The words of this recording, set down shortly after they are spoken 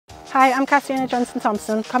Hi, I'm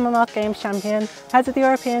Johnson-Thompson, Commonwealth Games champion. Head of the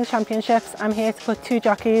European Championships, I'm here to put 2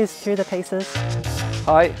 jockeys through the paces.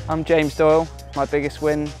 Hi, I'm Doyle. My biggest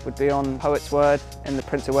win would be on Poet's Word in the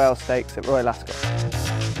Prince of Wales Stakes at Royal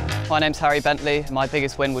Ascot. My name's Bentley. My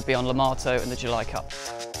biggest win would be on Lamato in the July Cup.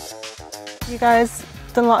 You guys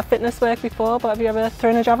done a lot of fitness work before, but have you ever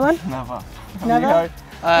thrown a javelin? Never. Never?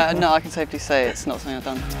 No, I can safely say it's not something I've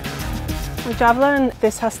done. With javelin,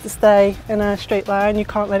 this has to stay in a straight line. You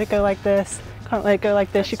can't let it go like this, can't let it go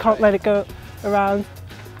like this, you can't let it go around.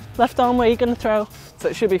 Left arm, where are you going to throw? So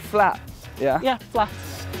it should be flat, yeah? Yeah, flat.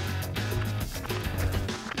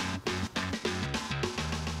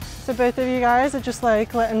 So both of you guys are just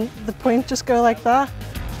like letting the point just go like that.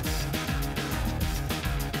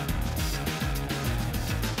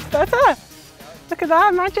 Better! Look at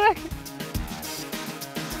that, magic!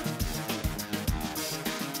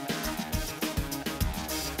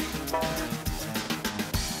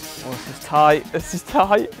 Oh, this is tight, this is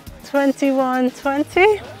tight.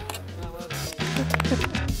 21-20.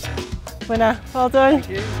 Winner, well done.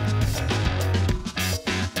 Thank you.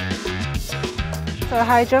 So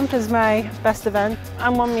high jump is my best event.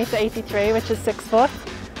 I'm 1.83 m, which is 6 foot.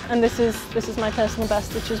 And this is my personal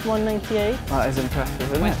best, which is 1.98 m. That is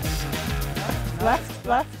impressive, isn't it?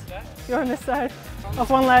 Left. You're on this side.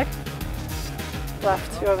 Off one leg.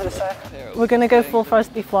 Left, you're over the side. We're going to go full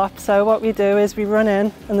frosty flop. So what we do is we run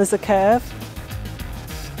in and there's a curve.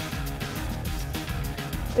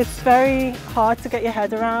 It's very hard to get your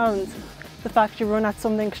head around the fact you run at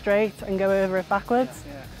something straight and go over it backwards.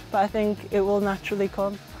 But I think it will naturally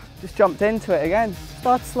come. Just jumped into it again.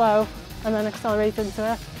 Start slow and then accelerate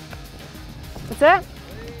into it. That's it.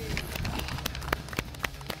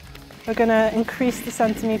 We're going to increase the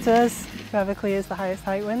centimetres. Whoever clears the highest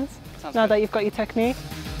height wins. Now that you've got your technique.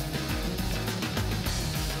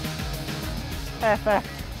 Perfect.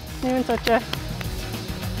 Didn't even touch it.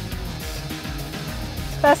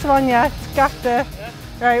 Best one yet. Gapped it.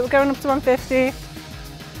 Right, we're going up to 150.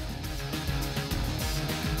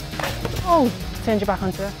 Oh, turn your back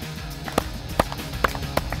onto it.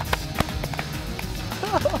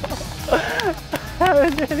 That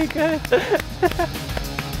was really good.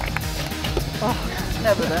 Oh,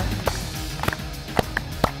 never there.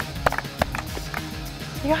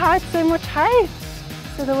 You had so much height.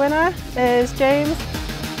 So the winner is James.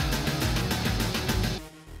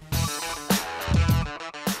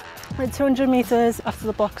 At 200 metres after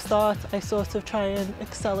the block start, I sort of try and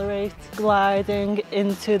accelerate, gliding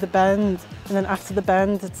into the bend. And then after the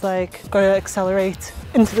bend, it's like, got to accelerate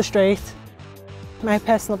into the straight. My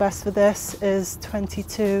personal best for this is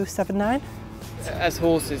 22.79. As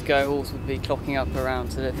horses go, horses would be clocking up around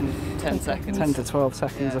to 10 seconds. 10 to 12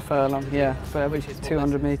 seconds a furlong, yeah. For every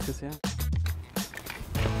 200 metres, yeah.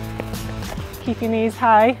 Keep your knees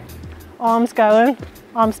high, arms going.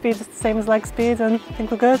 Arm speed is the same as leg speed, and I think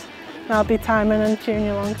we're good. And I'll be timing and cheering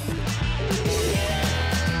you along.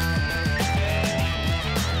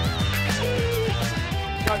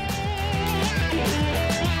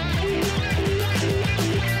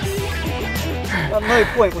 At no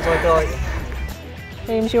point was I dying.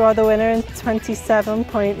 James, you are the winner in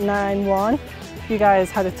 27.91. You guys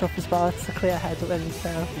had it tough as well. It's a clear headwind, so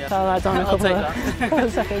yeah. I'll add on a couple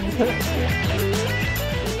of seconds.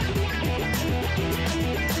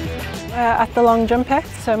 At the long jump pit,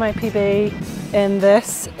 so my PB in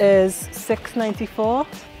this is 6.94.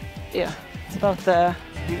 Yeah, it's about there.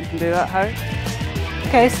 You can do that, Harry?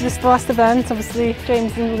 Okay, so this is the last event. Obviously,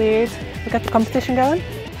 James in the lead. We'll get the competition going.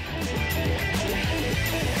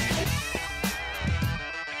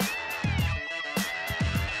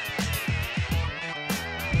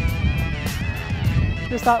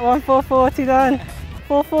 Just that one, 440 done.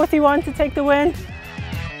 441 to take the win.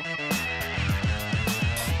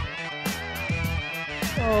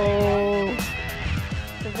 Oh,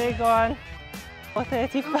 the big one.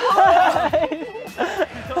 435. I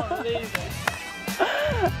can't believe it.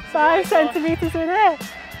 5 centimetres in it.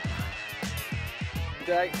 Good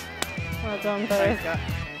day. Well done, both. Thanks, Kat.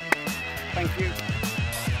 Thank you.